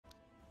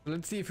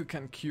Let's see if we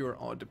can cure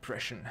our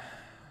depression.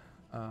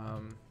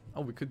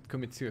 Oh, we could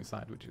commit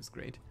suicide, which is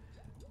great.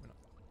 We're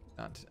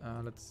not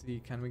that. Let's see,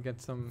 can we get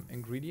some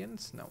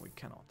ingredients? No, we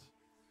cannot.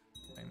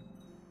 Fine.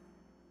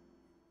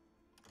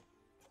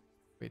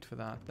 Wait for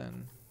that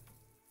then.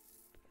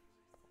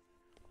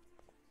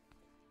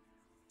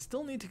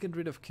 Still need to get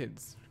rid of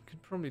kids.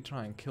 Could probably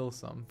try and kill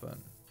some, but...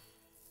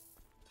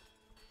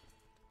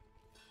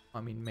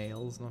 I mean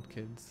males, not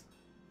kids.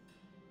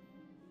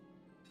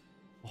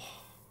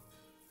 Oh.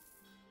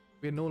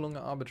 We are no longer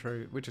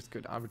arbitrary, which is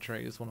good.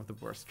 Arbitrary is one of the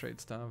worst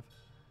traits to have.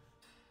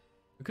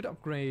 We could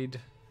upgrade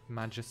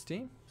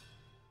Majesty.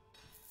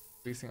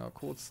 Increasing our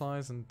court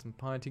size and some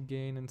piety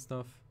gain and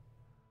stuff.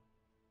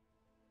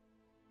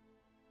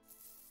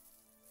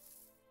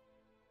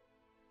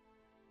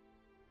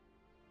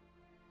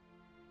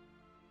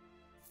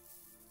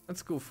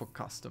 Let's go for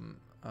custom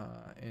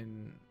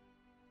in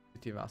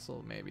City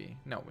Vassal, maybe.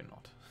 No, we're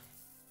not.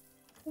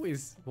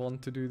 Always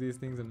want to do these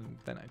things and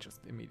then I just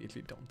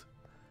immediately don't.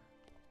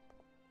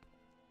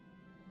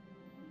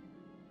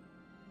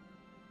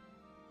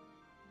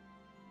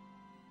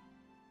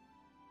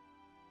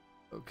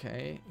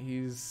 Okay,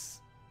 he's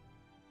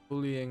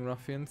bullying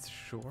ruffians.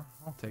 Sure,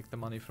 I'll take the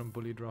money from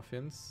bullied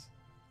ruffians.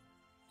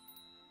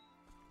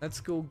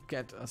 Let's go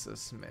get us a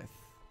smith.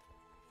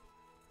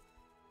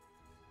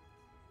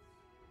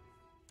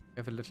 We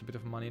have a little bit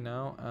of money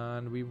now,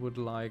 and we would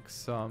like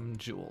some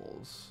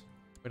jewels.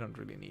 We don't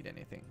really need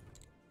anything.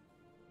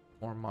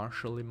 More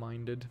martially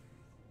minded.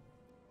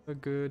 We're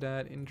good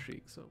at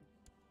intrigue, so...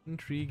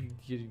 Intriguing,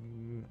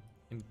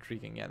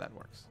 yeah, that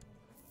works.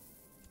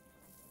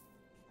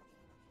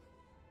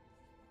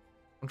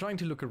 I'm trying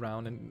to look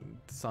around and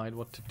decide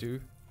what to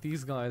do.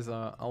 These guys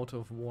are out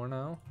of war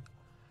now.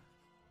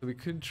 So we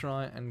could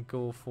try and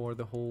go for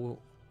the whole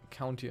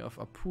county of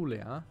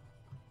Apulia.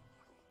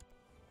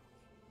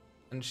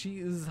 And she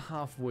is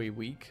halfway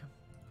weak.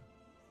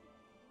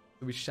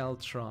 So we shall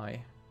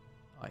try,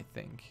 I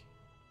think.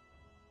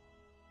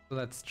 So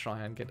let's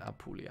try and get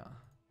Apulia.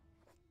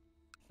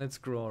 Let's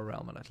grow our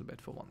realm a little bit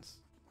for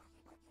once.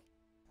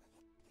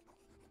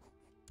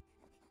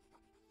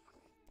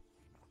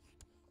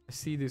 I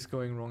see this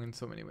going wrong in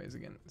so many ways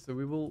again. So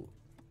we will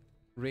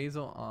raise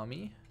our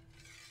army.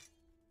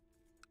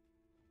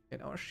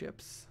 Get our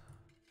ships.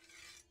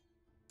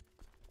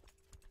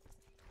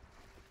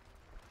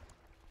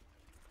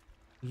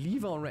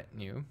 Leave our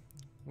retinue,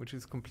 which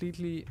is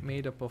completely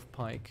made up of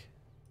pike.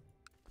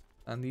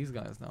 And these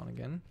guys now and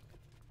again.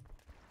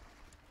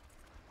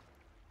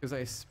 Because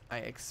I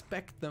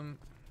expect them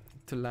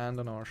to land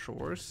on our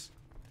shores.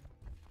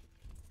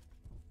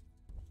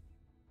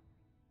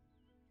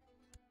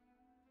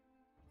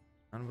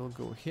 And we'll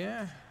go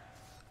here,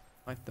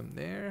 fight them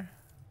there,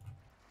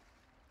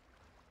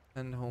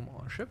 send home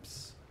our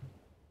ships.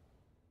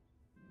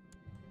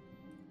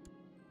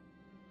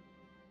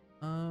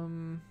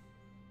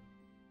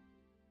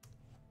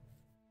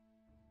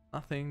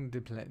 Nothing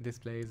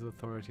displays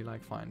authority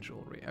like fine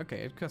jewelry.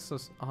 Okay, it costs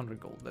us 100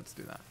 gold. Let's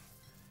do that.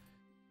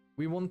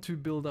 We want to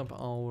build up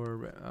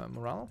our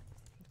morale.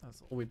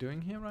 That's all we're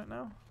doing here right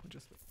now. We're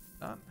just doing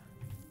that.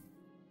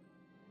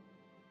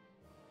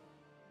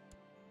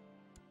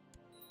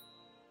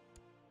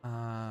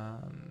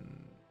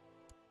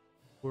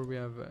 Where we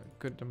have a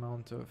good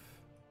amount of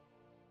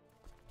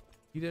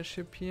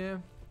leadership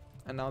here.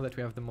 And now that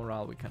we have the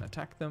morale, we can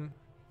attack them.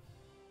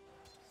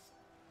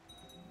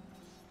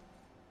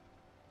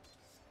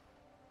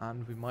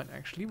 And we might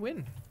actually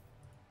win.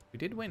 We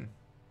did win.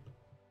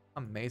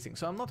 Amazing.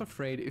 So I'm not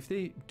afraid if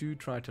they do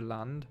try to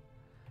land,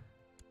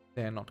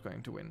 they're not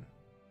going to win.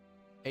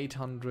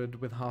 800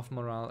 with half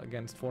morale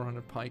against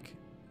 400 pike.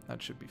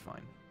 That should be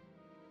fine.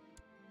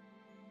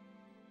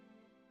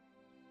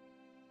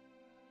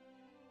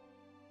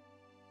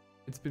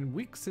 It's been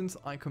weeks since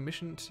I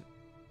commissioned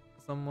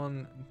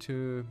someone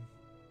to...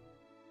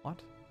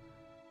 What?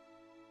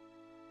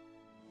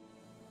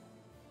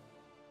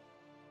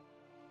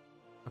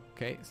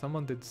 Okay,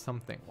 someone did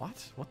something.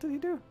 What? What did he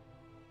do?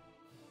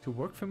 To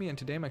work for me, and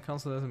today my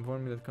council has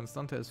informed me that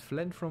Constanta has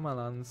fled from my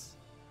lands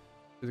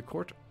to the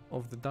court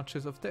of the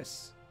Duchess of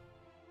this.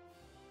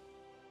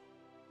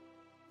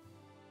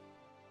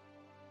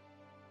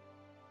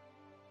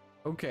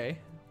 Okay.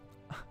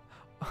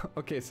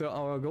 Okay, so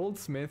our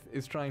goldsmith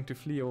is trying to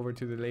flee over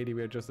to the lady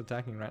we're just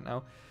attacking right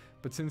now.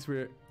 But since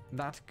we're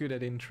that good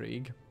at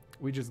intrigue,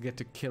 we just get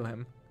to kill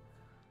him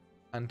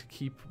and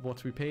keep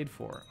what we paid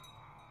for.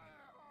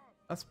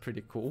 That's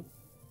pretty cool.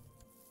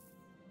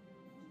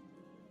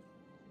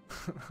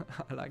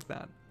 I like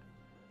that.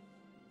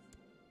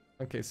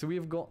 Okay, so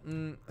we've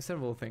gotten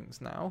several things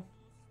now.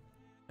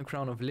 A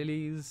crown of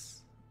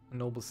lilies, a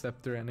noble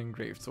scepter, and an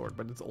engraved sword,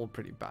 but it's all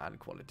pretty bad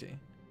quality.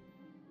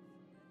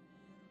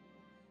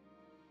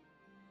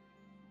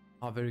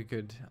 Ah, very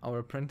good. Our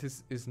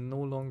apprentice is no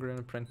longer an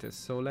apprentice,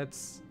 so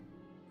let's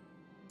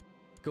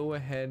go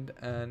ahead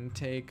and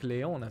take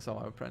Leon as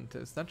our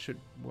apprentice. That should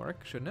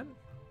work, shouldn't it?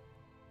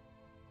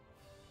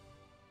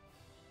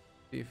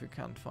 See if we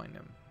can't find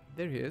him.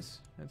 There he is.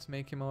 Let's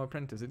make him our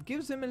apprentice. It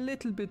gives him a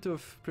little bit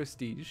of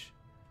prestige.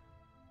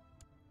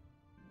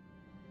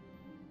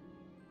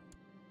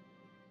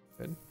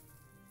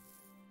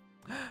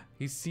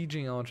 He's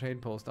sieging our trade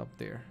post up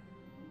there.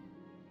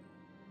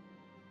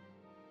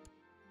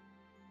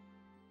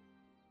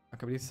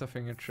 Okay, but he's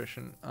suffering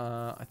attrition.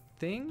 I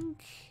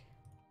think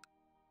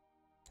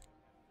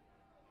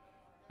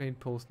trade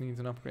post needs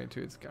an upgrade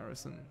to its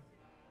garrison.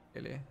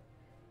 Really.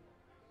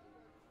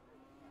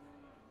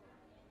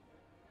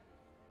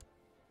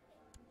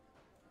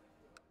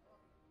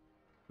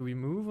 Do we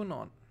move or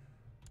not?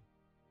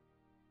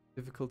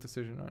 Difficult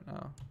decision right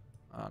now.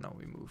 Ah, no,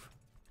 we move.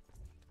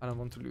 I don't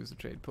want to lose the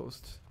trade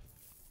post.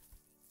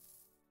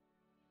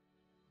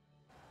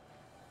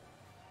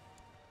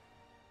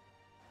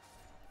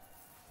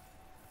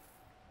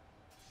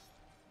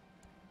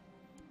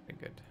 Very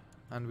good.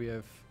 And we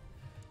have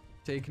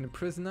taken a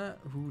prisoner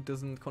who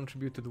doesn't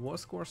contribute to the war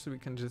score, so we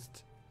can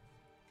just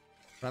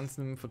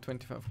ransom him for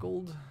 25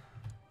 gold. A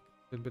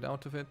little bit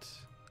out of it.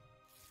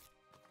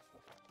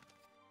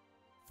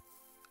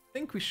 I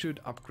think we should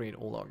upgrade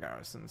all our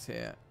garrisons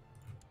here,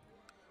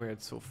 where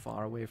it's so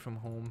far away from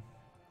home,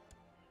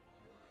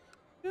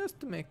 just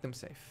to make them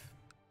safe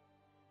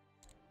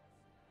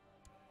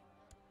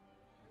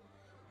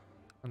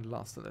and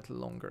last a little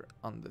longer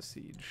under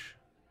siege.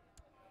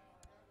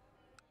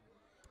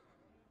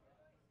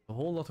 A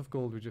whole lot of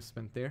gold we just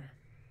spent there.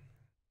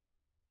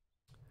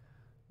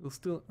 We're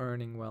still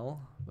earning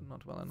well, but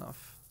not well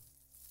enough.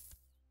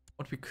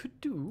 What we could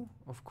do,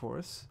 of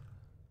course,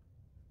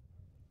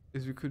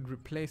 is we could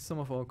replace some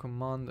of our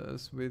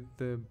commanders with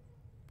the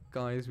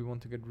guys we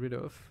want to get rid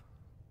of.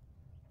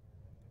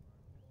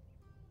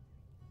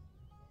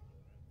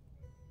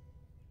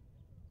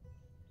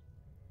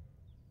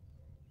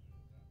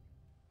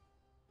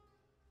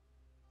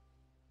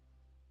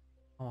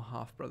 Our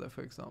half-brother,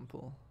 for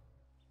example.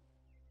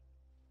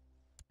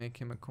 Make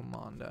him a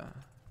commander.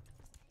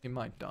 He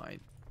might die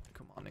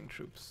commanding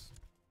troops.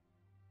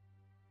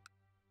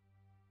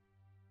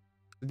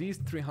 These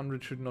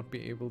 300 should not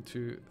be able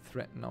to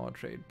threaten our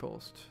trade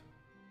post.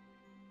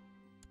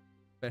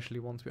 Especially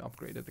once we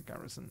upgraded the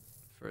garrison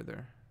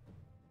further.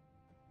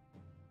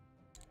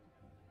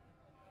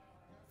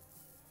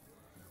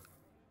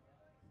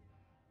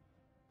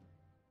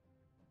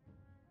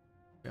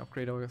 We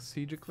upgrade our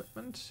siege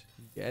equipment?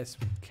 Yes,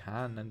 we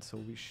can, and so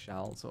we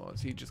shall. So our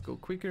sieges go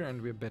quicker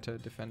and we're better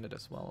defended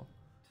as well.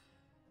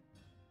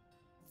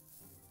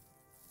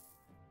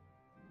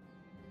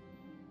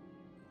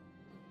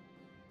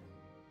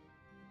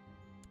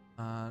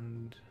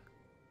 And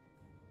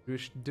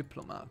Jewish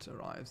diplomat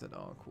arrives at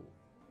our court.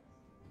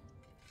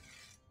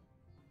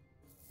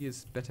 He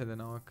is better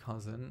than our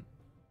cousin,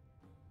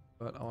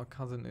 but our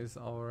cousin is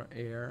our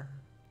heir.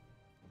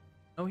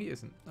 No, he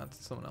isn't.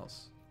 That's someone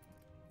else.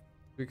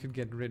 We could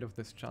get rid of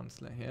this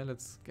chancellor here.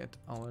 Let's get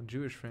our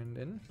Jewish friend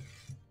in.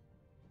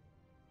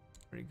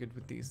 Very good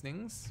with these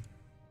things.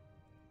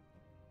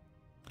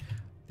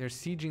 They're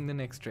sieging the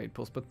next trade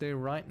post, but they're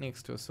right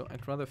next to us, so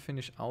I'd rather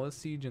finish our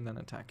siege and then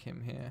attack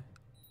him here.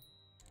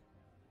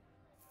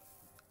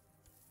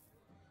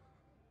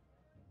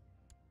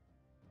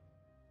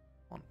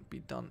 Won't be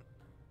done.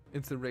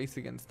 It's a race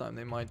against time.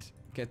 They might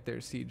get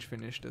their siege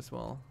finished as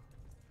well.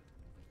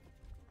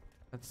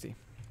 Let's see.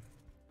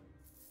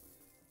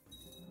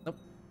 Nope.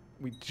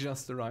 We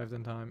just arrived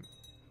in time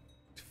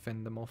to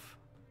fend them off.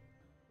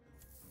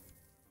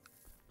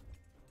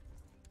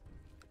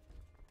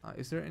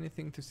 Is there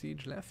anything to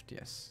siege left?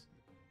 Yes.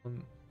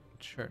 One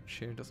church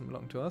here doesn't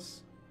belong to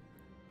us.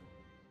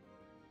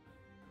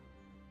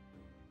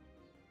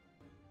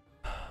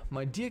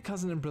 My dear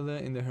cousin and brother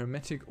in the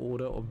Hermetic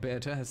Order of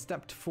Berta has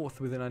stepped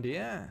forth with an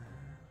idea.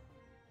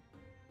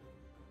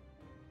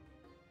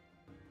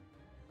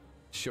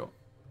 Sure,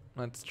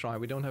 let's try.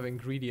 We don't have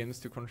ingredients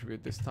to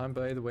contribute this time,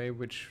 by the way,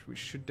 which we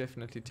should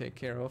definitely take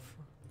care of.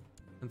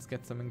 Let's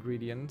get some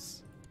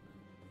ingredients.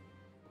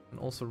 And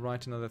also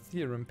write another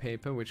theorem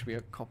paper, which we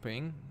are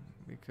copying,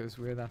 because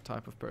we're that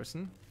type of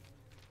person.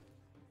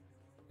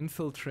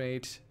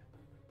 Infiltrate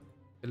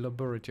the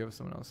laboratory of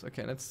someone else.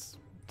 Okay, let's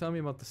tell me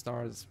about the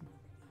stars.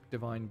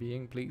 Divine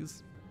being,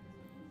 please.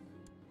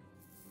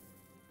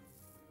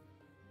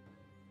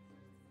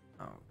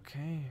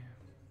 Okay.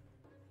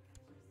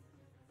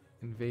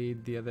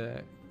 Invade the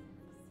other.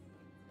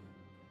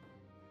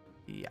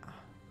 Yeah.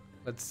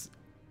 Let's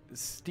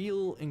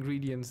steal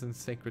ingredients in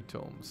sacred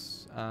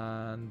tomes.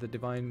 And the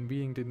divine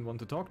being didn't want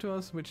to talk to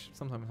us, which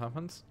sometimes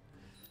happens,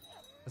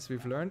 as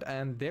we've learned.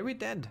 And there we're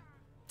dead.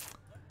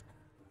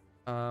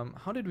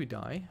 How did we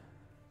die?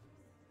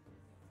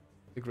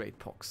 The Great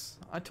Pox.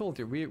 I told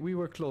you, we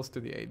were close to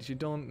the age. You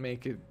don't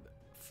make it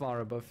far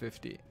above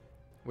 50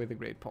 with the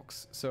Great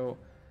Pox. So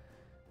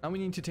now we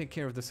need to take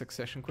care of the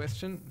succession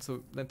question.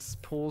 So let's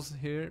pause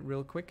here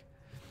real quick.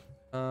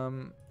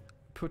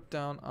 Put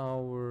down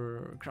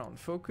our crown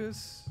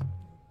focus.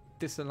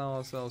 Disallow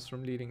ourselves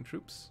from leading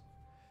troops.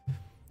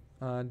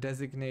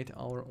 Designate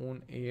our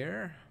own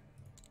heir.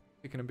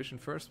 Pick an ambition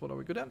first. What are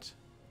we good at?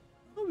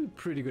 Oh, we're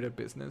pretty good at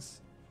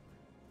business.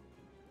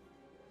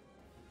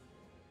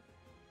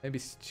 Maybe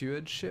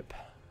stewardship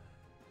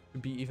to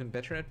be even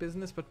better at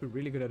business, but we're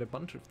really good at a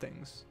bunch of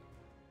things.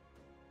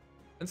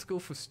 Let's go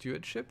for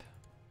stewardship.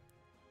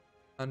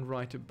 and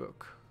write a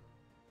book.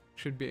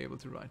 Should be able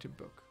to write a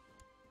book.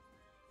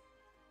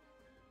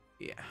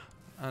 Yeah,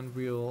 and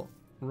we'll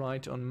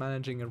write on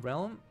managing a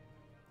realm.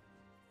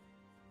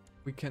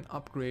 We can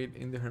upgrade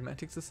in the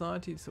Hermetic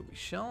Society, so we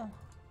shall.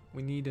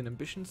 We need an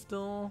ambition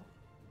still.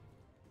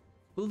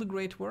 Build a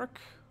great work.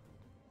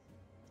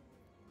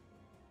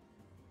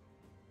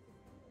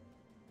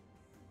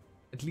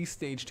 At least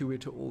stage 2 we're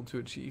too old to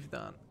achieve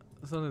that.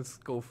 So let's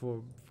go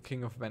for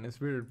King of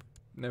Venice. We're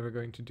never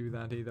going to do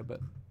that either,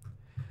 but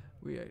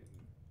we are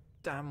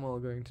damn well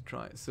going to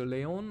try. So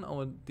Leon,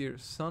 our dear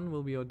son,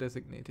 will be our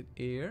designated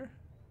heir.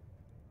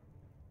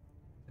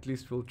 At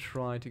least we'll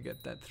try to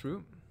get that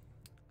through.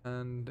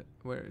 And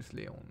where is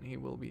Leon? He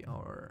will be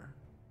our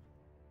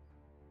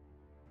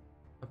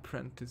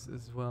apprentice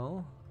as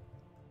well.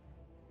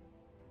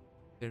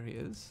 There he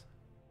is.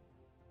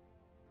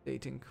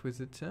 State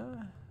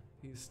Inquisitor.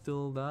 He's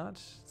still that,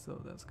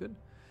 so that's good.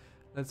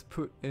 Let's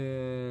put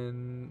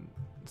in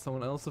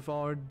someone else of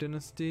our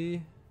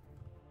dynasty.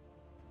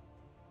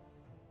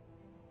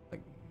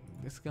 Like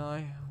this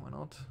guy, why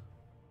not?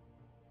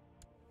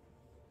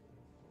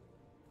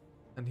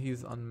 And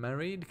he's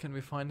unmarried. Can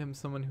we find him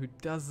someone who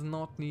does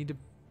not need a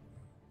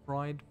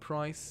bride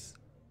price?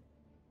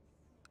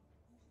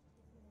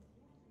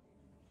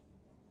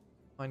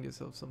 Find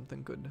yourself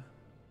something good.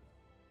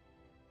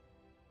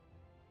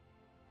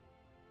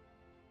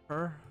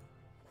 Her?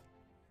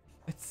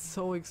 It's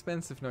so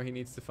expensive. No, he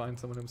needs to find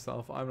someone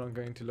himself. I'm not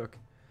going to look.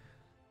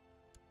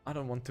 I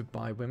don't want to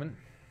buy women.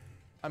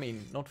 I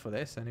mean, not for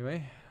this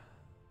anyway.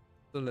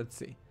 So let's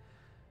see.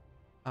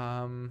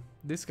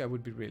 This guy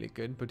would be really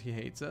good, but he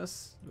hates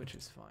us, which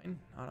is fine.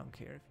 I don't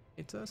care if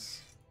he hates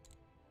us.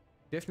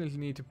 Definitely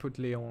need to put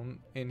Leon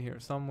in here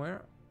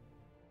somewhere.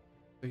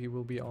 So he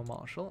will be our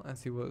marshal,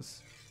 as he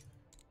was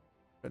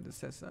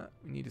predecessor.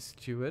 We need a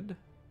steward.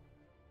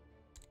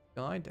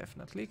 Guy,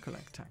 definitely.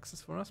 Collect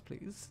taxes for us,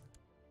 please.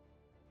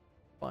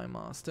 Buy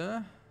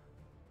master.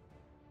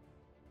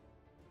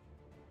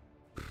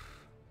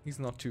 He's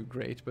not too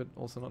great, but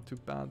also not too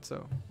bad,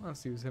 so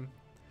let's use him.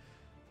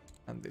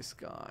 And this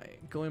guy.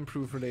 Go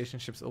improve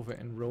relationships over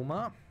in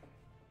Roma.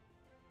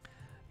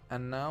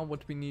 And now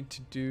what we need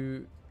to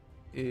do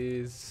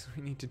is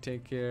we need to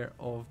take care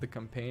of the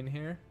campaign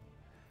here.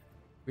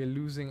 We're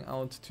losing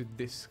out to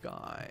this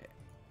guy.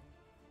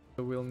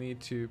 So we'll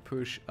need to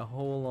push a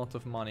whole lot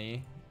of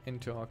money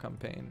into our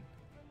campaign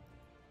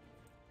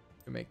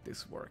to make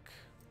this work.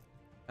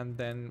 And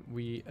then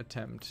we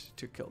attempt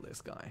to kill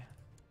this guy.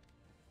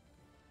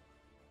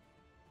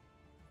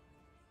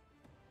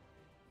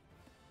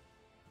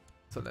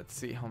 So let's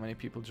see how many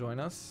people join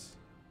us.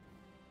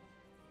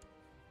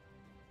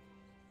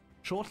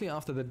 Shortly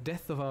after the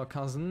death of our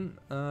cousin,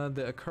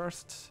 the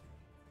accursed...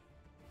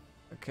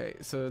 Okay,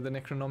 so the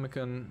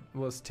Necronomicon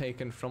was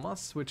taken from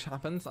us, which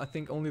happens. I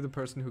think only the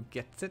person who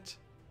gets it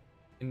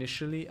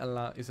initially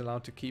is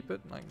allowed to keep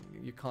it. Like,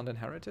 you can't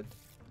inherit it.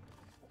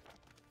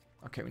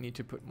 Okay, we need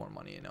to put more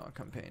money in our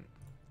campaign.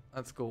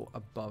 Let's go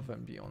above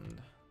and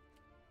beyond.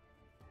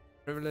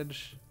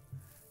 Privilege.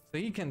 So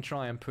he can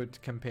try and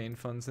put campaign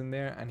funds in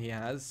there, and he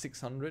has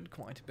 600,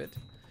 quite a bit.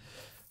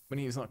 But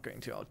he's not going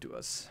to outdo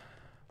us.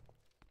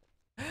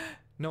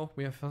 No,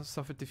 we have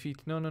suffered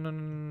defeat. No, no, no,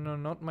 no, no,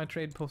 not my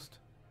trade post.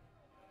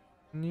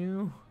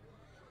 No.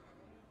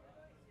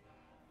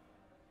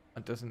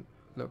 It doesn't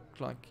look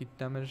like he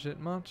damaged it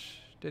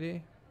much, did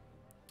he?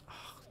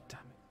 Oh, damn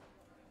it.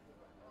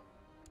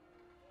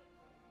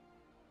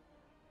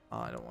 Oh,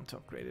 I don't want to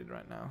upgrade it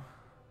right now.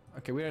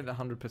 Okay, we're at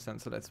 100%,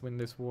 so let's win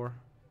this war.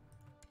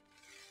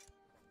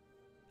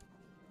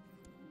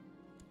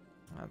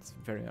 That's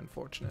very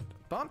unfortunate.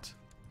 But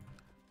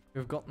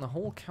we've gotten a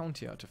whole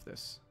county out of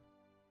this.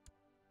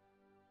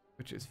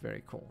 Which is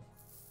very cool,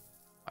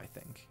 I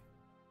think.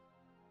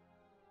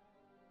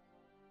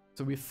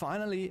 So we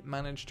finally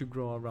managed to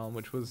grow our realm,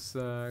 which was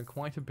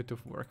quite a bit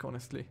of work,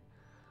 honestly.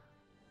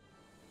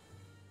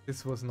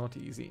 This was not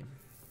easy.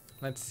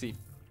 Let's see.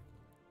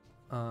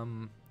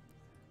 I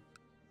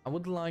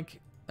would like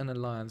an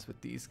alliance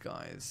with these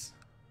guys.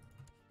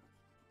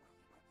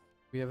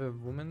 We have a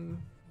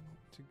woman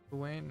to go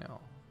away? No.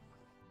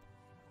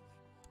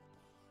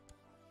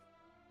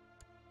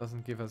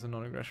 Doesn't give us a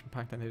non-aggression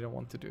pact, and they don't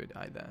want to do it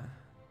either.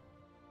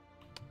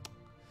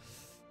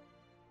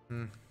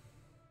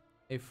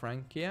 Hey,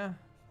 Frankia.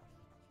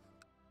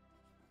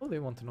 Oh, they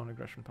want a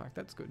non-aggression pact.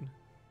 That's good. Do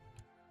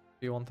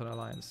you want an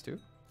alliance too?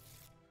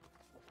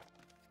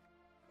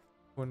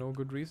 For no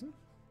good reason?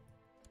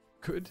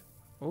 Good.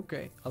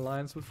 Okay.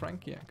 Alliance with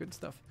Frankia. Good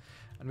stuff.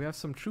 And we have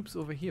some troops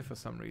over here for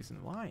some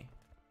reason. Why?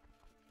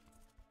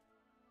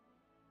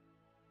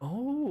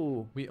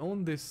 Oh, we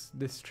own this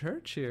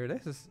church here.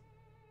 This is...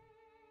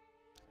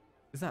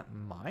 Is that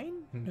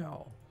mine?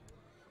 No.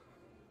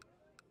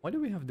 Why do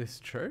we have this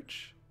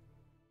church?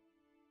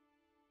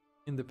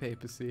 In the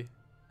papacy.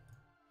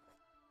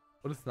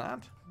 What is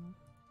that?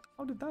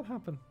 How did that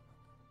happen?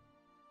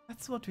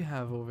 That's what we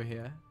have over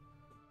here.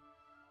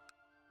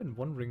 Been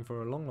wondering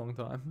for a long, long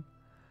time.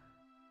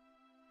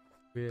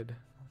 Weird.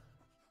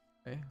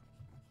 Okay.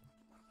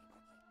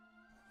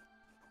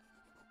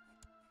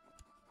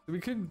 We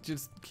could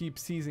just keep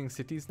seizing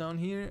cities down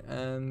here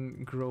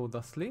and grow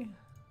thusly.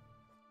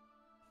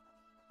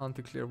 Can't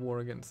declare war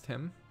against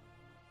him.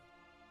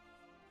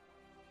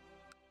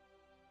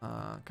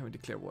 Can we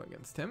declare war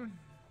against him?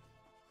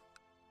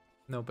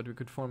 No, but we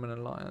could form an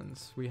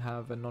alliance. We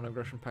have a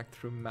non-aggression pact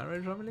through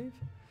marriage, I believe.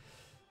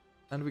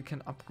 And we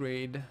can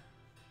upgrade.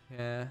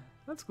 Yeah,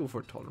 let's go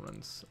for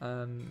tolerance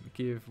and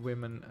give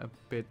women a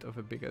bit of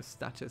a bigger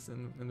status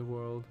in the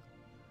world.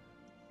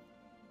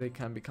 They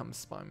can become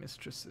spy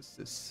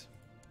mistresses.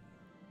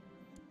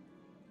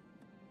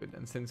 Good,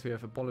 and since we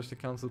have abolished the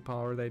council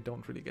power, they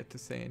don't really get to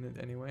say in it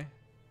anyway.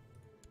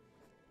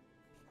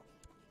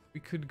 We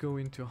could go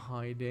into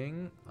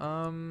hiding.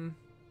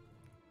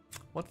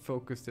 What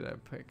focus did I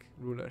pick?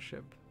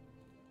 Rulership.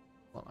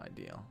 Not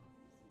ideal.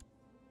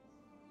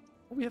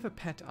 Oh, we have a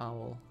pet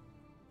owl.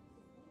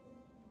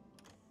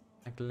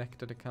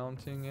 Neglected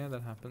accounting, yeah,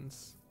 that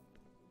happens.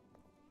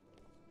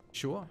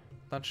 Sure,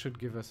 that should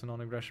give us a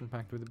non-aggression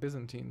pact with the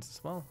Byzantines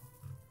as well.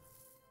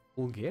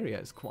 Bulgaria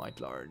is quite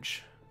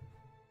large.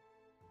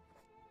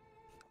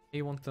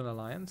 You want an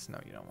alliance? No,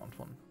 you don't want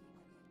one.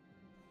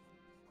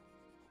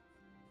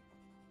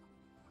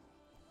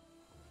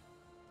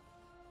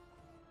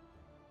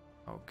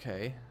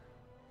 Okay.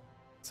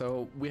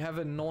 So we have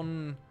a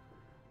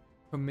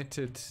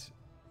non-committed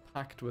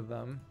pact with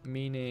them,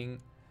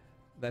 meaning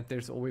that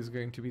there's always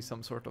going to be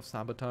some sort of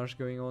sabotage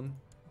going on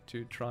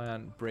to try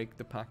and break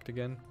the pact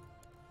again.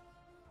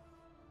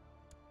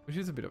 Which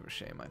is a bit of a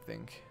shame, I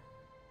think.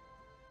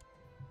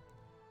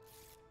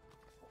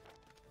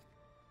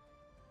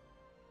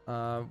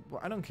 Well,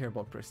 I don't care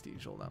about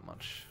prestige all that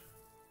much.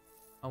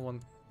 I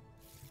want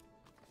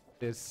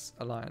this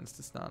alliance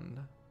to stand.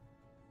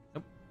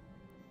 Nope.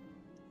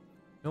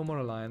 No more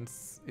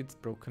alliance. It's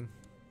broken.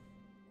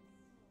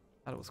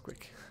 That was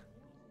quick.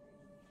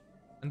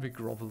 And we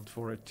groveled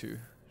for it too.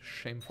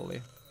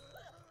 Shamefully.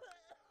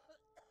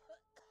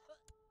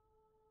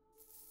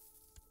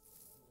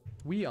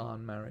 We are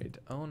unmarried.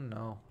 Oh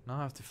no. Now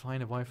I have to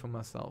find a wife for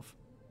myself.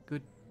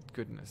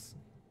 Goodness.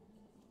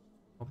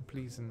 Oh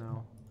please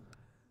no.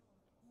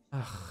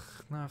 Ugh,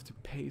 now I have to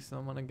pay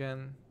someone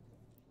again.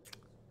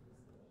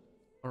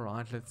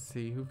 Alright, let's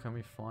see. Who can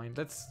we find?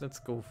 Let's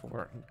go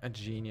for a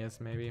genius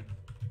maybe.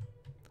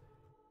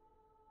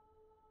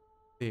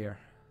 They're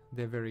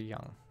very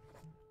young.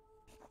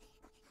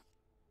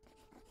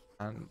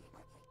 And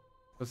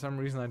for some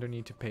reason I don't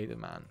need to pay the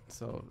man.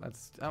 So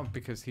let's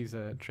because he's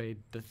a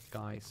trade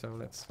guy, so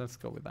let's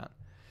go with that.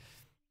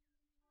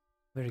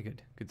 Very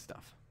good. Good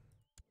stuff.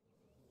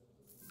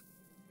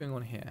 What's going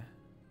on here?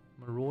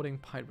 Marauding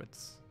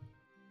pirates.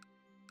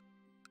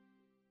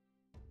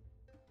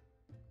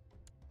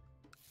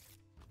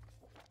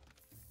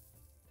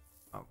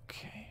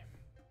 Okay.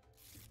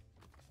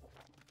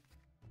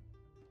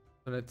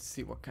 So let's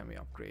see what can we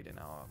upgrade in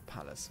our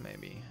palace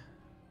maybe.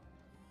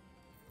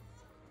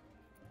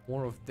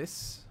 More of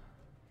this.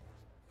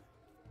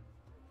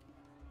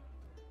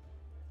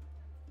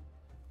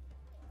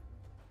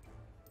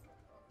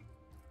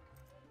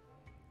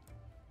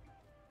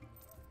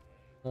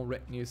 More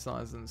retinue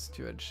size and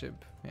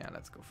stewardship. Yeah,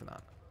 let's go for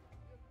that.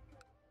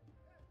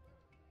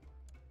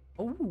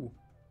 Oh,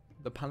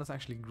 the palace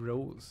actually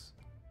grows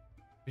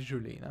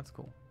visually. That's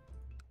cool.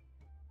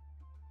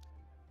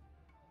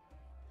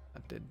 I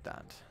did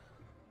that.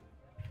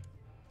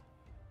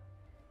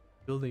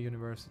 Build a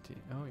university.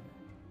 Oh yeah.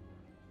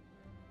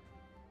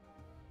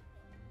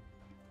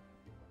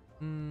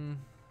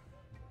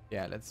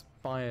 Yeah, let's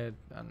buy it.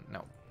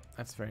 No,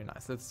 that's very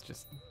nice. Let's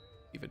just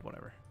leave it,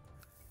 whatever.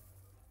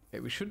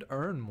 Okay, we should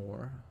earn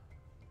more.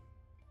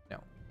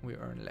 No, we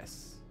earn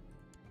less.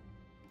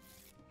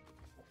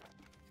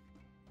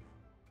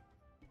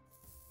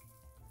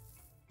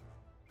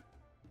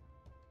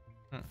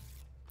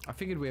 I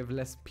figured we have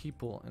less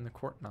people in the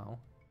court now.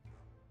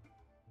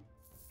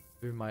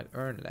 We might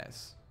earn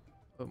less,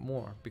 but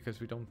more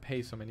because we don't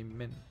pay so many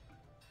men.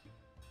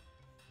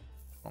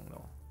 Oh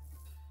no.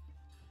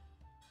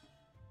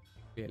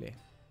 Really?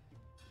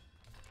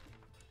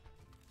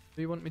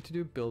 Do you want me to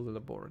do build a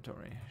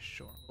laboratory?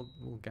 Sure,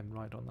 we'll get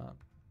right on that.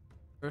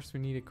 First we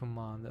need a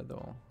commander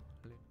though.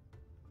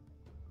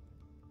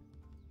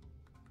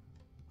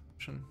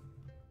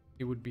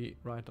 He would be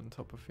right on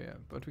top of here,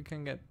 but we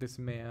can get this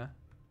mayor.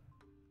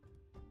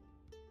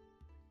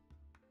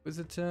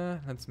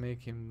 Visitor, let's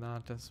make him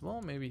that as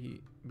well. Maybe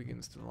he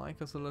begins to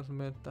like us a little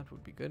bit. That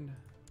would be good.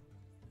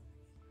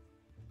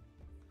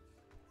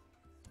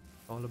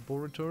 Our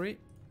laboratory.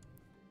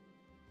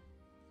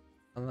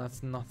 And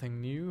that's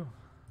nothing new.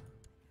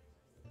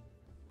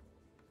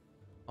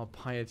 Our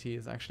piety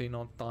is actually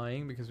not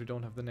dying because we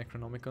don't have the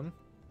Necronomicon.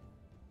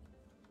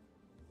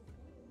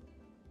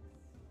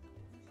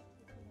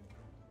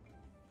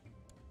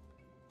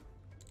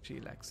 She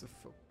lacks a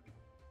folk.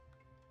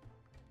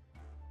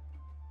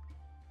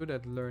 Good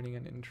at learning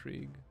and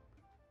intrigue.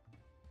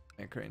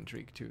 Make her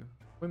intrigue too.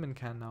 Women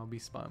can now be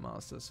spy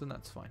masters, so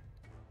that's fine.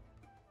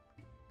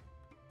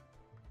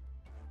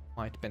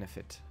 Might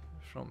benefit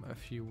from a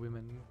few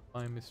women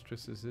spy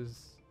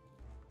mistresses.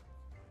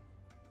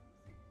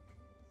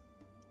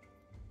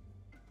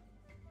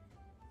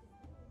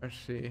 Let's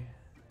see.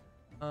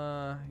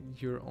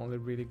 You're only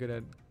really good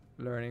at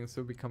learning,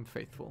 so become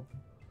faithful.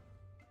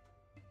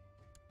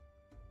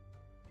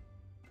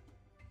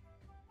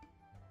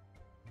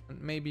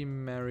 And maybe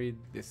marry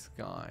this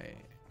guy.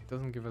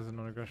 Doesn't give us a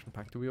non-aggression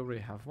pact. Do we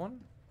already have one?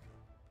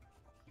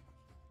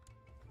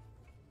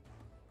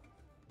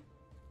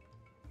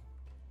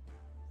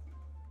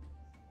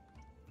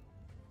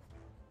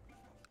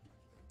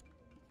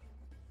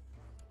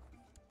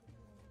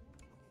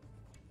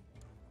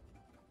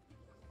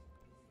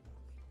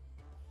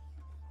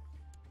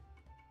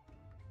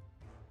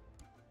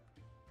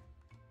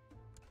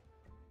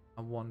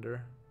 I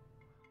wonder.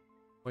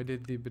 Why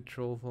did the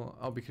betrothal...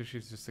 Oh, because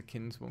she's just a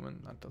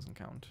kinswoman. That doesn't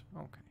count.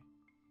 Okay.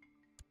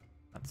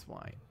 That's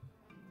why.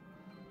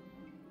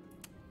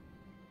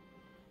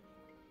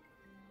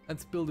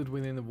 Let's build it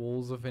within the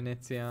walls of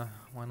Venezia.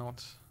 Why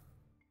not?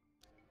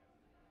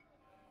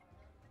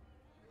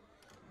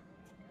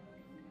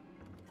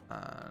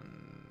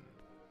 And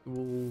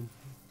we'll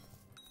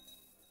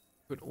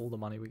put all the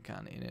money we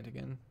can in it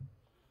again.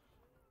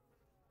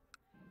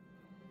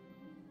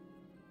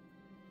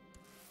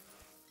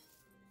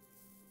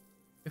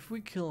 If we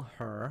kill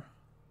her...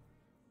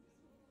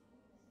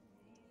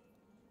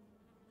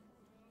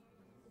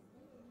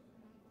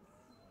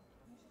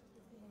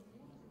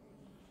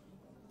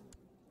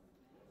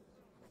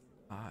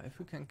 if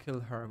we can kill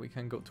her, we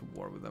can go to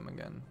war with them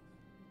again.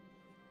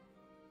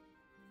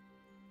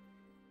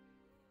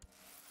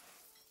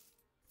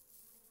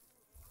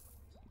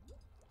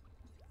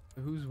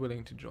 Who's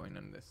willing to join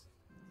in this?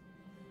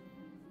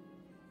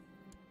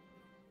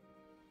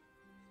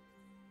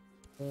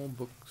 All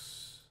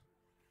books.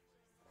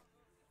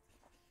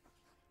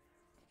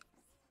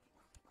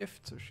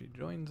 Gift, so she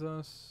joins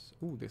us.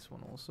 Ooh, this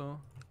one also.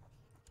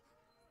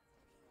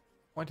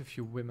 Quite a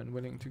few women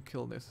willing to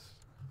kill this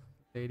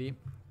lady.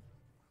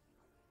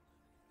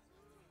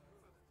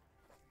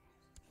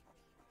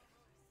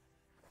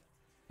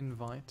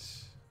 Invite.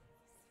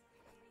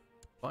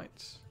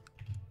 Invite.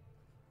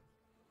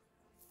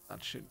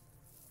 That should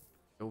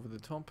go over the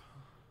top.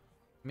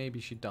 Maybe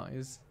she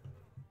dies.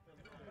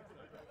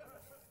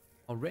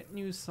 Our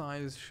retinue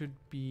size should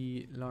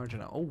be larger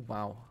now. Oh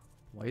wow.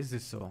 Why is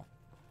this so?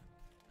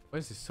 Why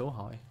is this so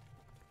high?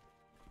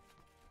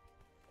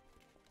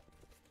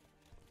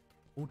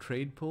 Oh,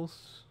 trade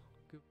pulse.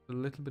 Give it a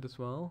little bit as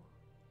well.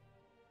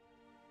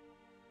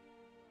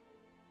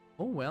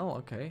 Oh well,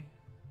 okay.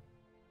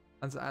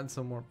 Let's add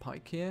some more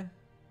pike here.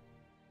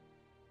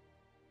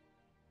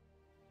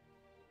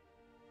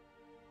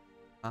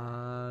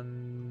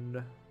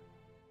 And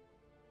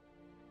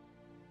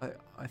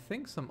I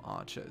think some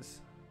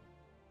archers.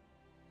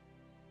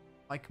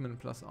 Pikemen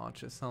plus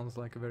archers sounds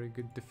like a very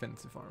good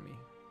defensive army.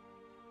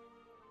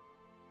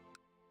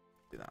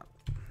 Do that.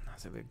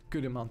 That's a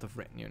good amount of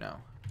retinue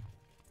now.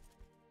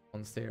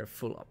 Once they are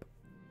full up.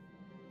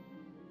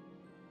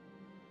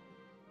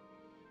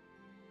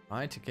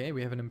 Right, okay,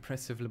 we have an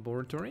impressive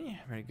laboratory.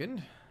 Very good.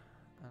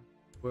 And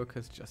work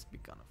has just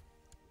begun.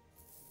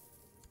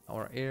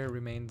 Our heir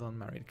remains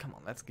unmarried. Come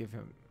on, let's give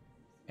him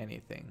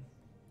anything.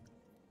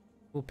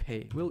 We'll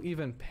pay. We'll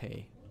even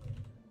pay.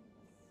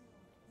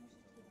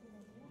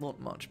 Not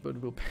much, but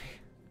we'll pay.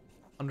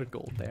 100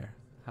 gold there.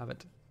 Have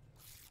it.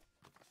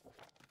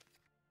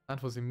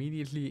 That was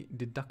immediately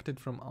deducted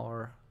from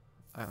our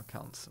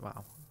accounts.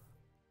 Wow.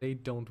 They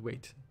don't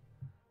wait.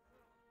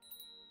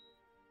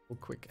 Oh,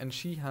 quick. And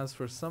she has,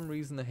 for some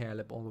reason, a hair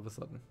lip all of a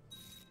sudden.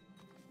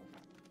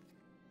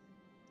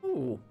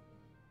 Ooh.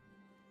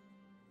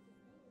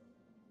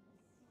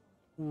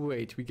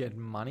 Wait, we get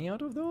money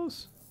out of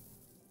those?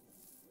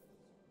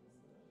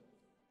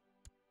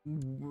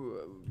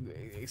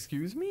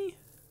 Excuse me?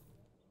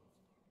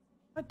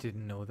 I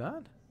didn't know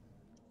that.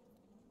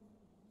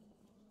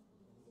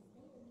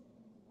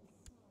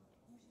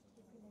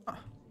 Ah.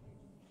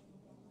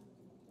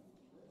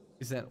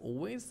 Is that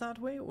always that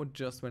way, or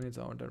just when it's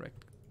our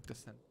direct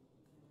descent?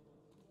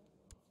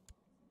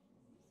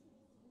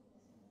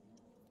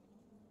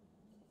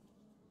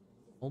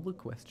 All the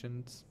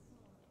questions.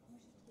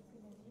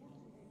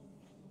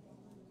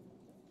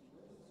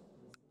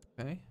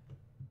 Okay.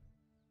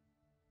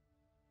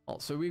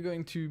 Also, we're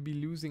going to be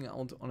losing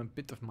out on a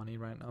bit of money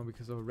right now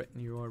because our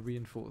retinue are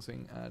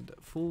reinforcing at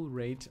full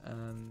rate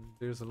and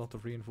there's a lot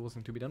of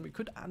reinforcing to be done. We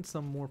could add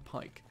some more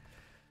pike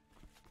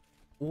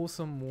or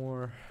some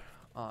more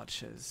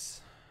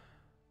archers.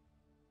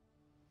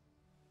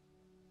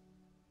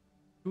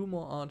 2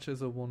 more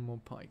archers or 1 more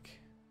pike.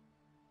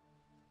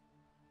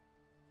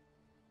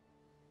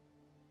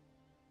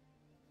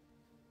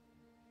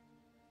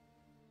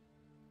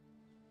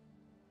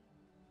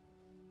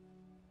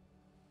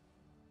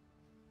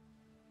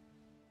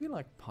 We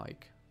like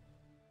pike.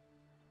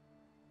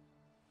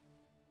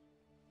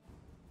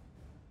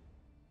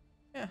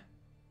 Yeah.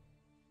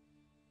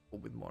 Or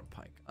with more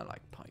pike. I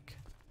like pike.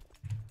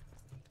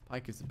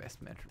 Pike is the best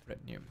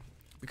retinue.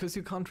 Because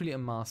you can't really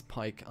amass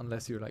pike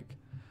unless you're like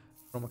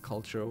from a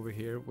culture over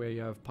here where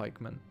you have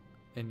pikemen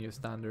in your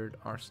standard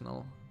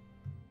arsenal.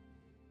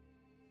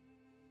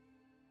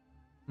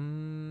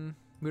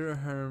 We're a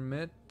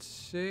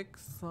hermetic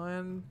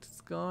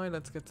science guy.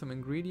 Let's get some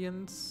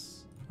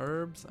ingredients,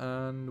 herbs,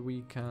 and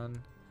we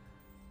can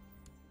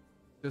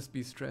just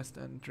be stressed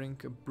and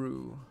drink a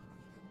brew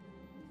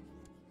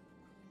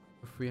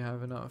if we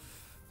have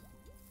enough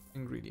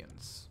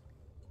ingredients.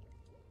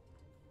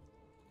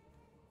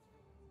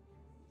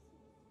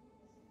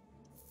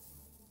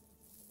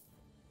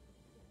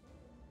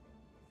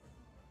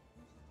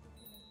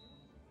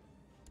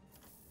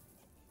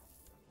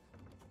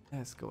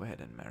 Let's go ahead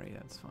and marry,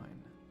 that's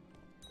fine.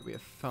 We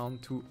have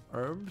found 2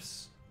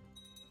 herbs.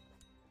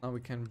 Now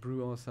we can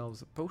brew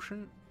ourselves a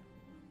potion.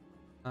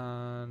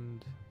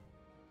 And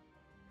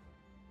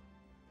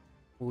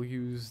we'll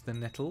use the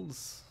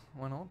nettles,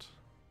 why not?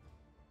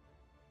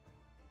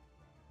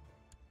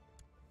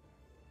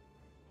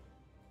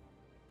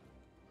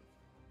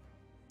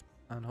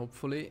 And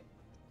hopefully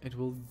it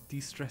will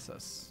de-stress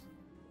us.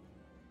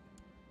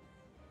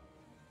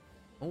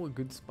 Oh, a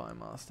good spy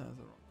master has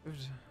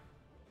arrived.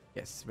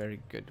 Yes, very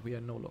good. We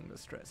are no longer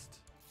stressed.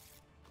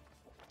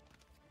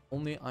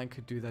 Only I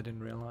could do that in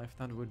real life.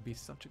 That would be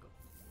such a good.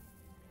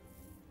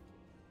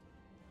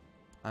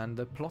 And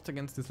the plot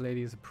against this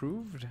lady is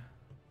approved.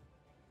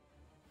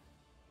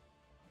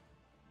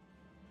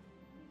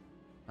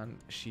 And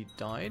she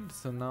died,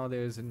 so now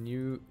there's a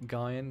new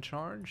guy in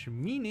charge,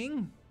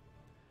 meaning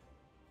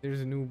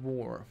there's a new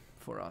war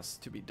for us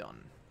to be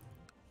done.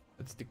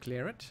 Let's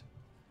declare it.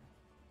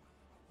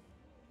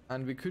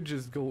 And we could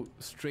just go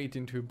straight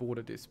into a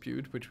border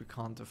dispute, which we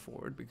can't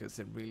afford because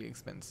they're really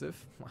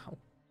expensive. Wow.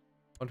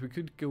 But we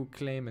could go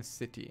claim a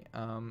city.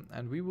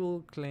 And we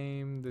will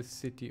claim the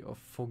city of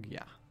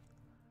Foggia,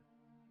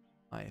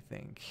 I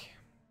think.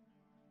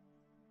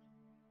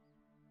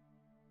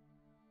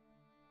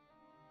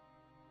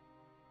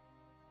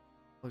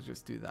 We'll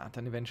just do that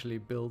and eventually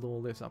build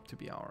all this up to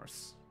be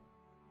ours.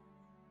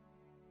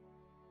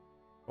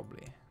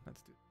 Probably.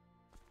 Let's do it.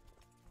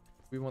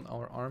 We want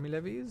our army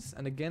levies,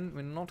 and again,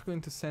 we're not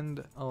going to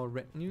send our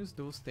retinues,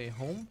 those stay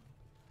home.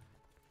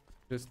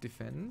 Just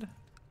defend.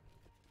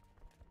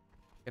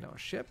 Get our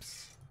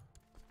ships.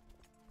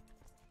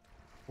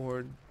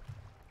 Or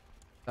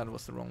that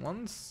was the wrong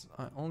ones.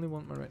 I only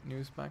want my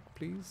retinues back,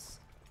 please.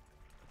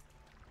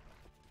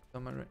 So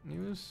my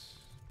retinues.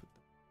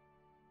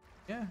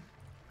 Yeah.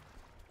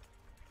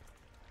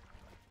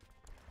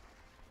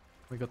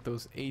 We got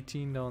those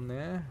 18 down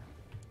there.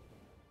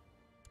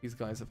 These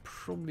guys are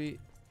probably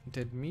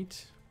dead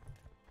meat.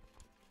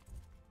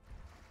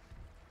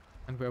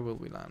 And where will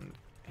we land?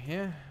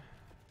 Here.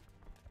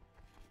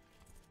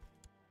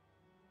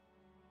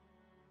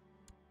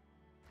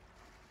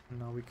 And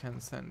now we can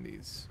send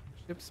these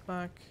ships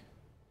back.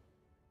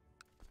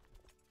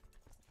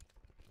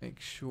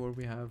 Make sure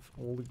we have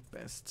all the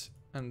best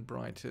and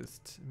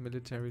brightest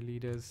military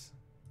leaders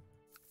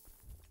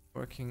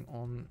working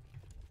on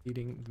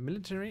leading the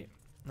military.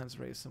 Let's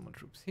raise some more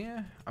troops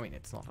here. I mean,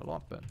 it's not a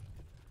lot, but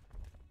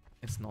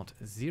it's not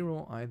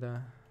zero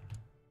either.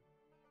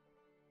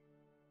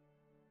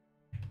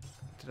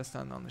 Did I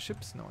stand on the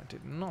ships? No, I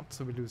did not.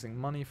 So we're losing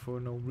money for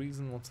no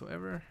reason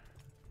whatsoever.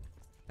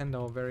 And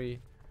our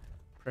very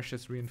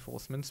precious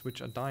reinforcements,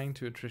 which are dying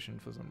to attrition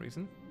for some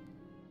reason.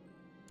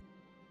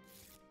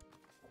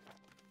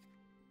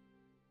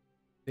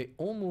 They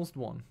almost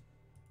won.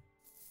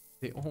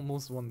 They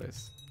almost won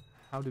this.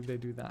 How did they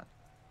do that?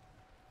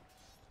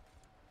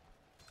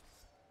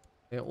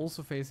 They're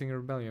also facing a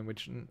rebellion,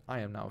 which I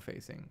am now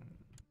facing.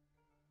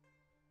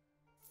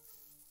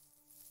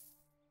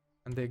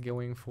 And they're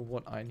going for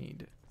what I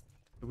need.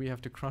 So we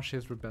have to crush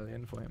his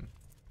rebellion for him.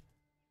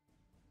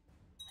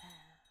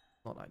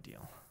 Not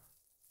ideal.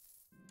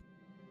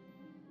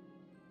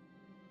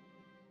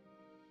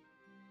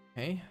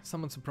 Okay,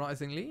 somewhat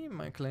surprisingly,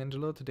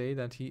 Michelangelo today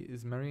that he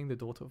is marrying the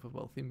daughter of a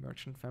wealthy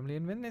merchant family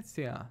in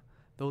Venezia.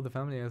 Though the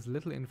family has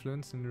little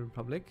influence in the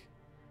Republic.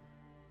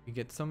 We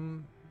get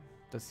some...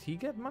 Does he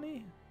get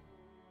money?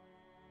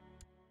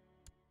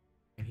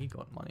 And he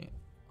got money.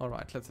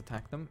 Alright, let's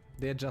attack them.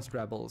 They're just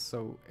rebels,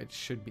 so it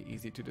should be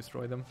easy to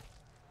destroy them.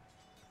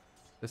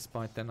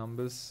 Despite their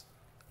numbers.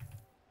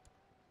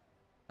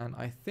 And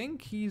I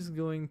think he's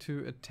going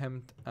to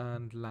attempt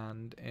and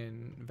land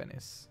in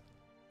Venice.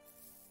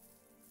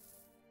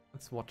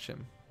 Let's watch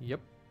him. Yep.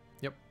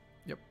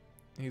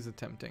 He's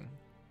attempting.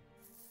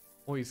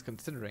 Or he's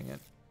considering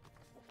it.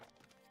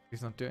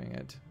 He's not doing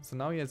it. So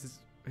now he has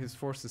his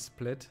forces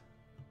split.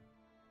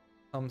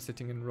 Some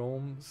sitting in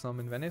Rome, some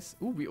in Venice.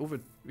 Ooh,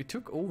 we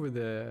took over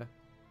the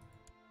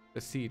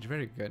siege.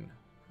 Very good.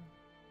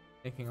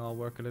 Making our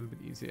work a little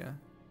bit easier.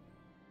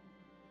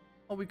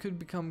 Or we could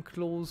become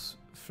close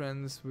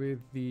friends with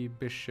the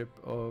Bishop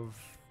of...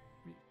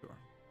 Sure.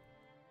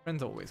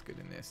 Friends are always good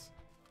in this.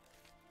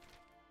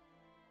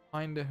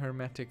 Find a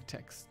hermetic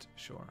text,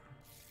 sure.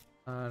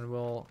 And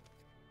we'll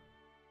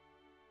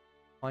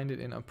find it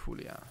in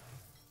Apulia.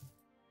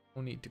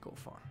 No need to go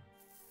far.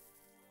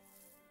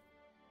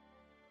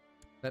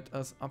 Let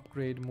us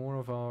upgrade more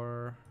of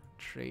our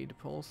trade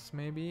posts,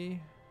 maybe.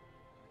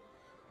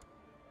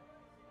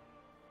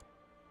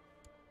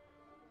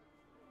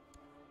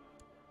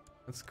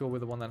 Let's go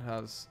with the one that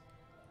has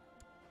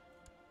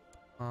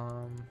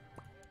one.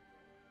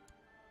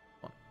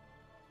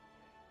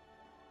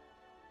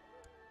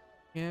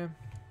 Yeah.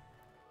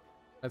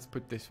 Let's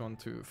put this one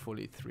to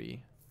fully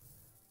 3.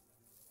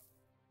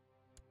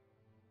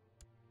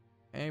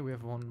 Okay, we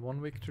have won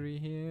 1 victory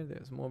here.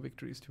 There's more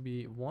victories to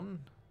be won.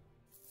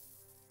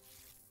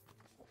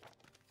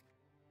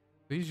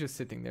 So he's just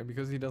sitting there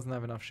because he doesn't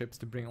have enough ships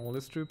to bring all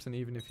his troops, and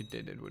even if he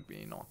did, it would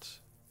be not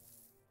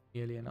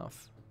nearly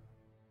enough.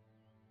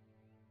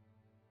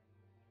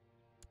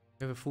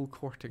 We have a full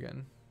court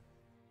again.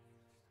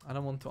 I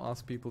don't want to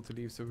ask people to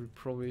leave, so we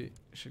probably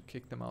should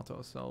kick them out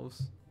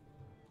ourselves.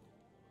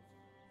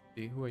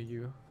 See, who are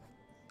you?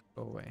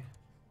 Go away.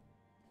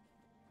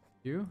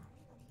 You?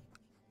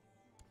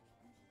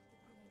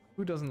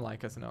 Who doesn't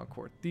like us in our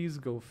court? These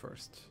go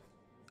first.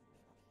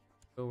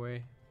 Go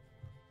away.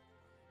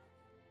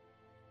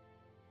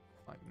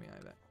 Like me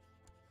either.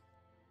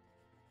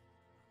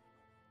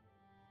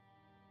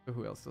 So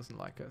who else doesn't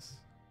like us?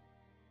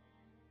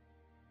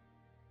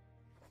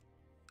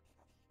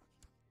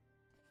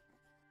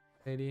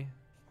 Lady.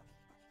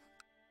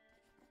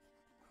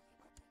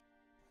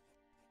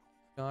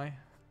 Guy.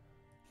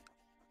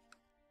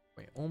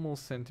 Wait,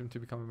 almost sent him to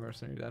become a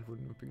mercenary. That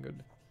wouldn't have been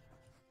good.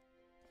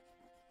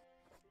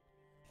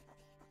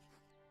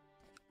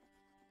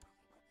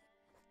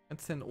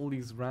 Let's send all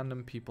these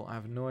random people. I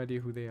have no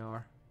idea who they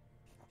are.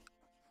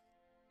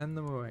 Send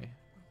them away.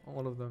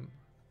 All of them.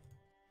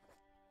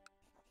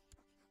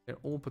 They're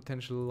all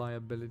potential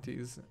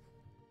liabilities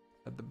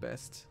at the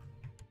best.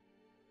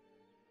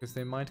 Because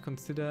they might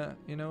consider,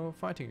 you know,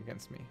 fighting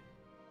against me.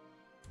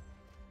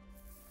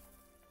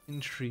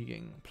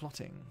 Intriguing.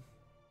 Plotting.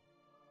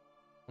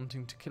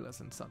 Wanting to kill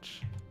us and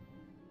such.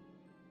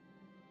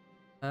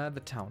 The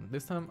town.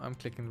 This time I'm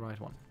clicking the right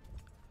one.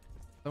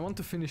 I want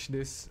to finish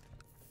this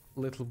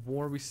little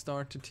war we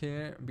started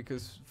here,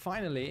 because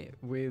finally,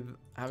 with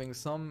having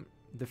some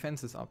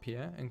defenses up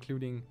here,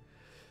 including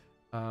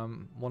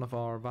one of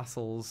our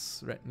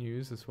vassals'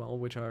 retinues as well,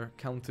 which are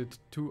counted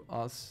to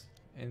us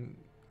in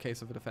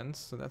case of a defense,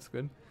 so that's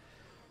good.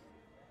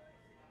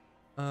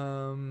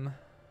 I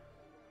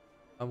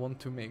want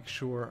to make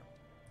sure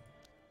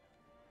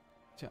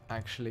to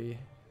actually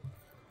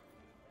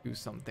do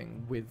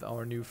something with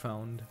our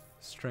newfound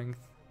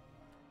strength.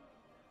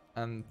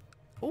 And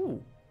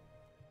oh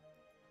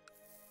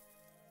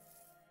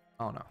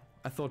no,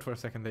 I thought for a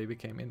second they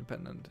became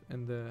independent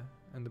in the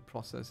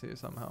process here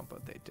somehow,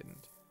 but they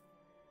didn't.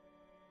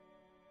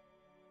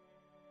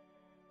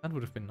 That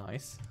would have been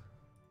nice.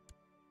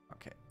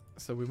 Okay,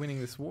 so we're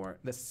winning this war,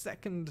 the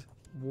second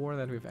war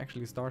that we've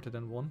actually started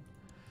and won.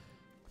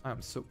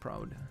 I'm so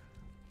proud.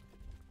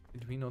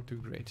 Did we not do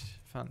great?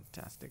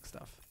 Fantastic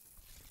stuff.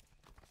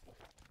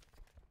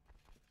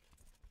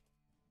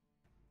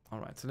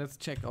 Alright, so let's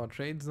check our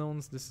trade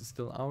zones. This is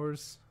still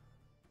ours.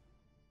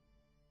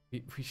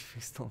 We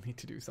still need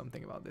to do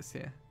something about this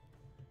here.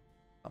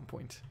 At some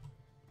point.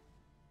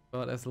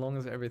 But as long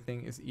as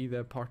everything is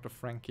either part of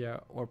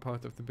Francia or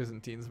part of the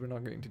Byzantines, we're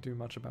not going to do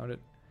much about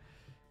it,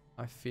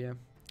 I fear.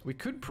 We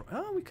could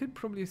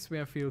probably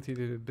swear fealty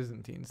to the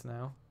Byzantines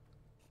now.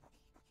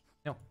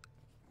 No.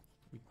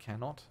 We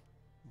cannot.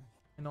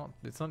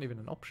 It's not even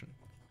an option.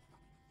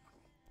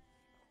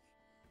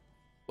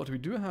 But we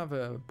do have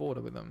a border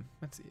with them.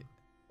 Let's see.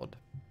 Odd.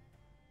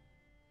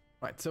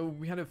 Right, so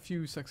we had a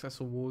few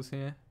successful wars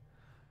here.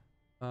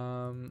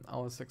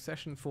 Our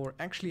succession for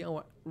actually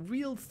our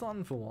real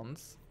son for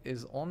once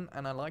is on,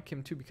 and I like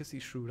him too because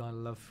he's shrewd. I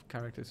love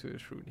characters who are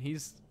shrewd.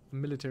 He's a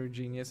military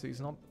genius, so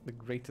he's not the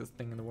greatest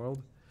thing in the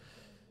world.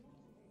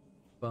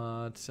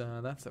 But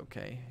that's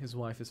okay. His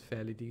wife is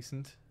fairly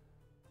decent.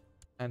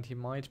 And he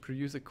might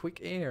produce a quick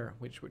heir,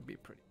 which would be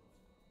pretty.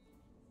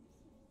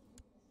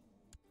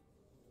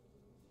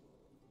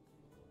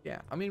 Yeah,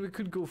 I mean, we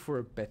could go for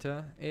a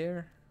better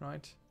heir,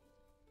 right?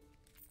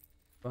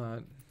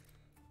 But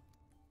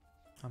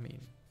I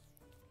mean,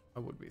 I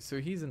would be. So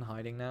he's in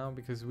hiding now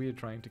because we are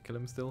trying to kill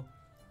him still.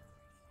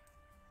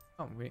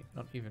 Oh, wait,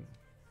 not even.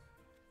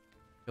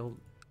 Killed.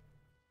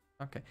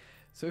 Okay,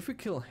 so if we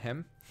kill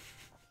him,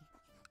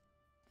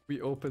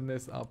 we open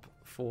this up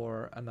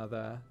for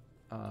another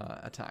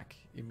attack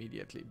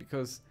immediately.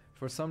 Because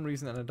for some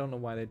reason, and I don't know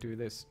why they do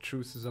this,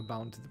 truces are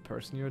bound to the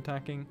person you're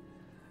attacking.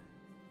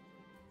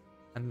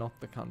 And not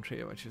the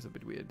country, which is a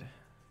bit weird.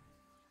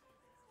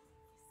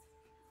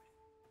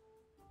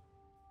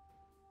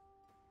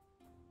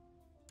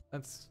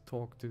 Let's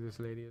talk to this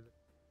lady.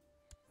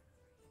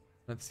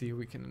 Let's see who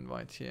we can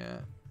invite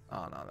here.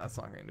 Oh no, that's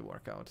not going to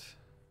work out.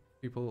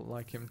 People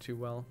like him too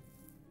well.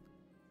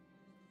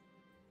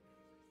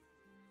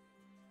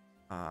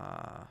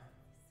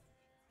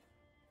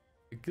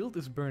 The guilt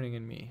is burning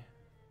in me.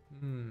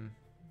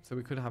 So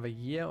we could have a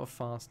year of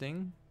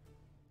fasting.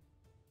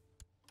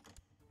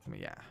 I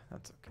mean, yeah,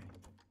 that's okay.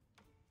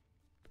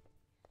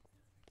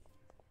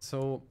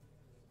 So,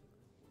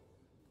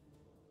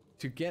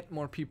 to get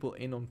more people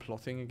in on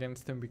plotting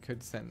against him, we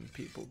could send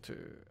people to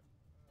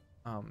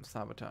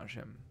sabotage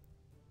him.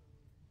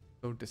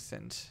 So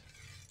dissent.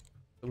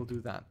 So we'll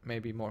do that.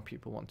 Maybe more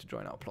people want to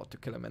join our plot to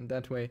kill him, and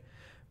that way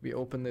we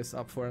open this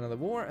up for another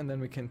war, and then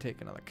we can take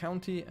another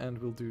county, and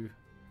we'll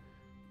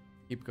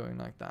keep going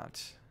like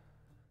that.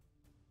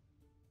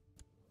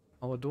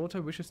 Our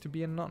daughter wishes to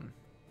be a nun.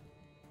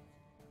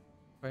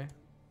 Okay,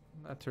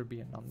 let her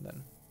be a nun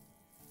then.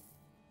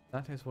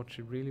 That is what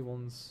she really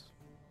wants.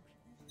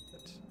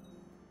 But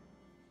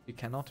she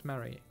cannot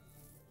marry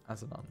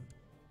as a nun.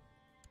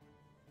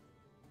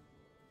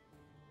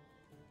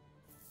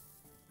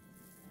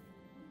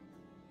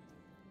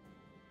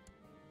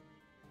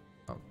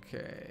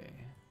 Okay.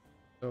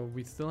 So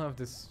we still have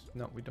this...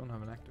 No, we don't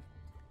have an active...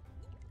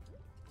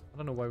 I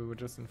don't know why we were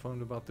just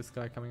informed about this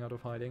guy coming out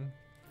of hiding.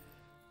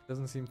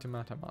 Doesn't seem to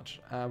matter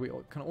much. We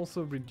can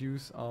also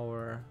reduce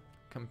our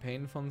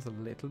campaign funds a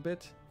little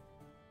bit.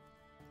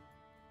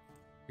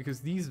 Because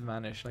these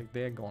vanish, like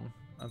they're gone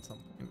at some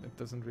point. It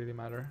doesn't really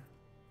matter.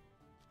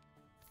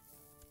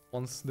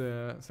 Once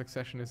the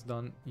succession is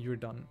done, you're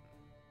done.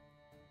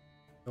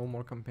 No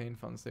more campaign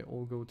funds, they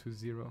all go to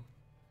 0.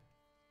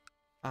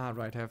 Ah,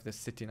 right, I have this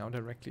city now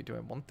directly. Do I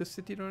want this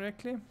city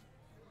directly?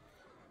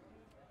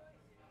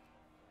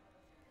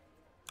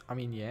 I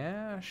mean,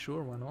 yeah,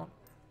 sure, why not?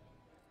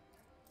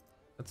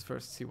 Let's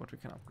first see what we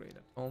can upgrade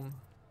at home.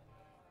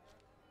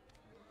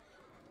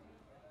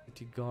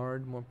 City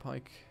guard, more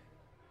pike.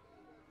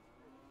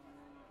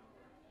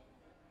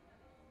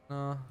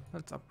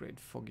 Let's upgrade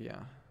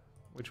Foggia,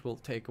 which will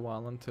take a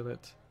while until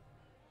it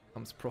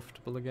becomes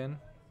profitable again.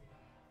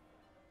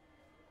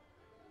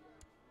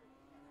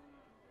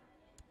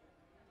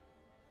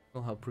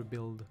 Will help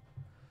rebuild.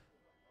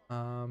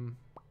 Can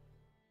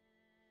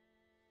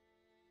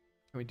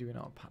we do in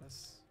our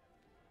palace?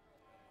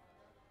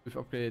 We've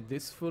upgraded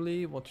this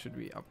fully. What should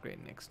we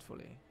upgrade next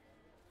fully?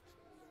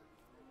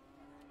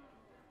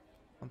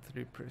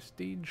 1-3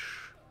 prestige,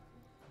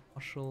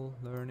 martial,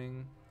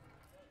 learning.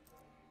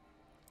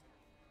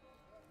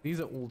 These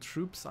are all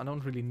troops. I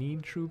don't really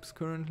need troops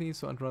currently,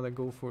 so I'd rather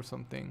go for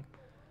something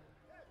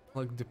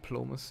like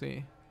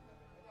diplomacy.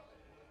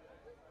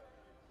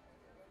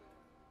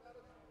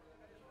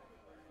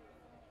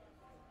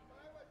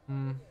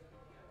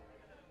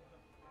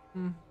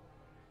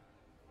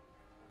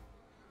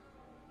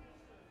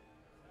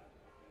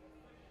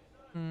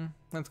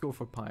 Let's go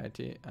for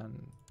piety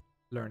and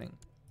learning,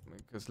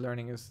 because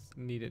learning is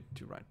needed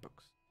to write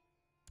books.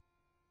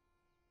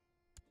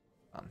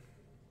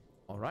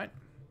 All right.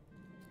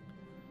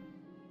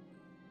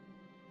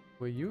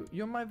 Were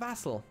you're my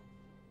vassal.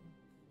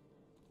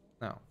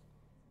 Now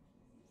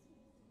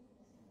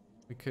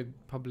we could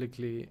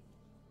publicly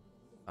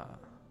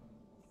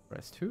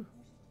arrest who?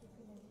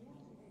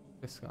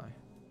 This guy.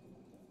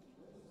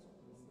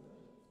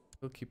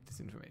 We'll keep this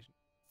information.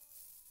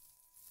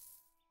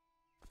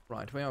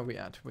 Right, where are we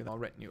at with our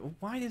retinue?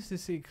 Why does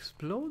this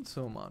explode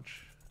so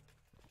much?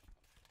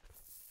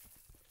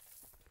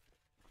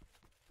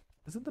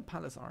 Is it the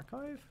palace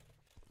archive?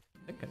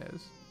 I think it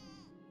is.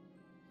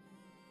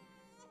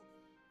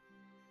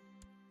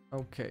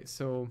 Okay,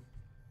 so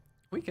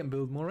we can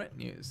build more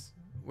retinues,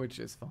 which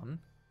is fun.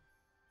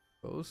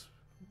 Suppose.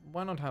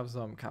 Why not have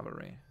some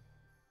cavalry?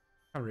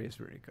 Cavalry is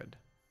really good.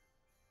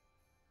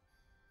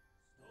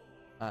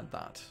 Add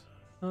that.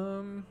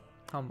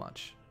 How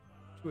much?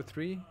 2 or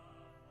 3?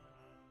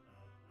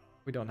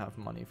 We don't have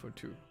money for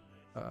 2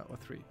 or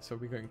 3, so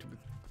we're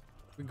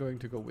going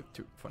to go with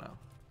 2 for now.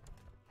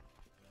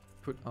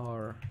 Put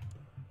our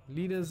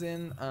leaders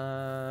in,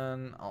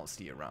 and I'll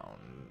see you around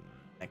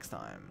next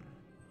time.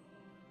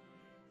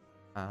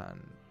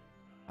 And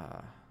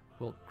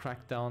we'll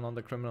crack down on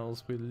the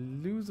criminals. We'll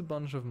lose a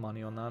bunch of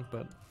money on that,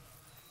 but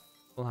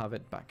we'll have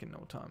it back in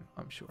no time,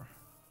 I'm sure.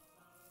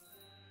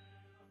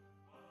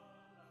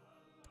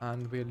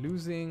 And we're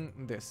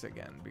losing this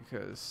again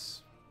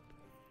because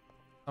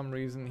for some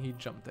reason he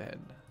jumped ahead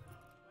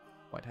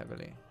quite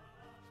heavily.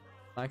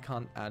 I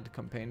can't add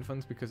campaign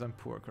funds because I'm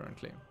poor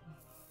currently.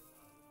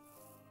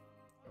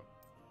 Oh.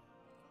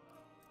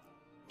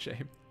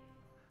 Shame.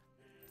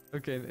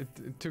 Okay,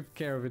 it took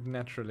care of it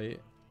naturally.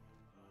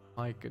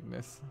 My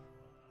goodness.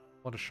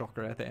 What a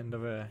shocker at the end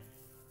of a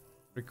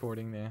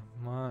recording there.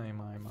 My.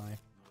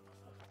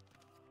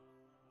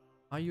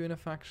 Are you in a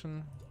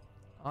faction?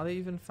 Are they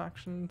even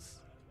factions?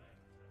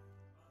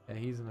 Yeah,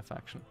 he's in a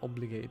faction.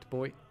 Obligate,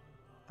 boy.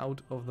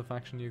 Out of the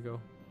faction you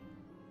go.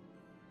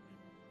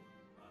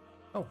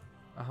 Oh,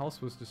 a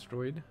house was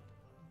destroyed.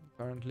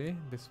 Apparently,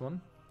 this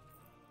one.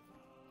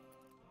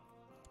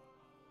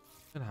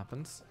 It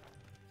happens.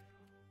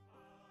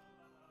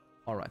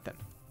 Alright then.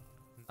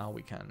 Now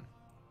we can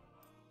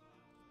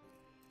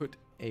put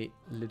a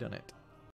lid on it.